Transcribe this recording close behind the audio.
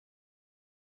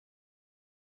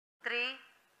3,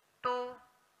 2,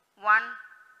 1,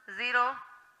 0.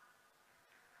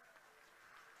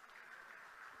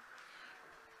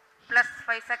 Plus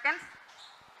 5 seconds.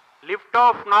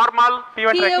 Liftoff normal.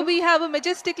 Here we have a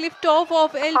majestic liftoff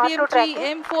of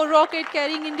LVM-3 M4 rocket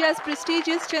carrying India's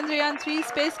prestigious Chandrayaan 3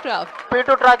 spacecraft.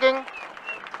 P2 tracking.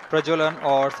 प्रज्वलन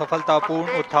और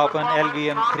सफलतापूर्ण उत्थापन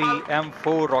LVM-3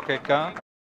 M4 rocket का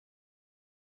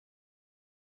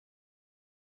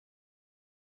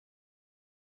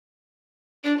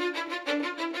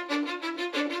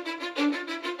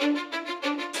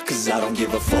Cause I don't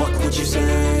give a fuck what you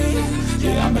say.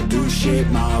 Yeah, I'ma do shit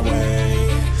my way.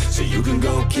 So you can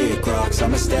go kick rocks,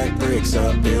 I'ma stack bricks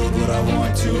up, build what I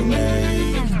want to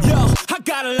make. Yo, I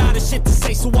got a lot of shit to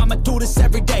say, so I'ma do this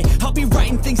every day. I'll be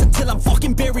writing things until I'm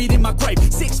fucking buried in my grave.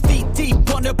 6 feet deep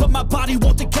under, but my body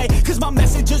won't decay. Cause my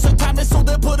messages are timeless, so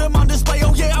they'll put them on display.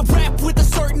 Oh yeah, I rap with a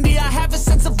certainty, I have a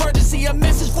sense of urgency. A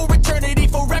message for eternity,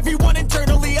 for everyone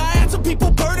internally. I had some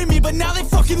people burning me, but now they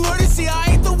fucking learn to see I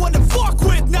ain't the one to fuck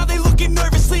with. Now they looking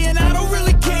nervously, and I don't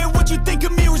really care what you think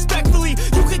of me respectfully.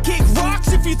 You can kick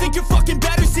rocks if you think you're fucking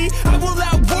better, see. I will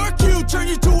outwork you, turn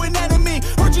you to an enemy.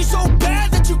 Hurt you so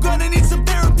bad that you're gonna need some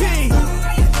therapy.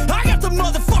 I got the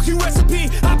motherfucking recipe.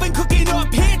 I've been cooking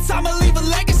up hits, I'ma leave a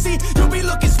legacy. You'll be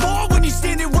looking small when you're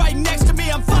standing right next to me.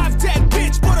 I'm 5'10",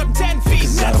 bitch, but I'm 10 feet.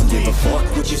 Cause I don't give a fuck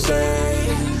what you say.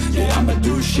 Yeah, I'ma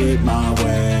do shit my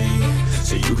way.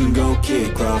 So you can go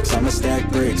kick rocks, I'ma stack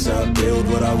bricks up, build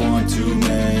what I want to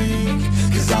make.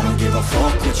 Cause I don't give a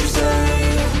fuck what you say.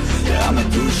 Yeah, I'ma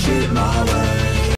do shit my way.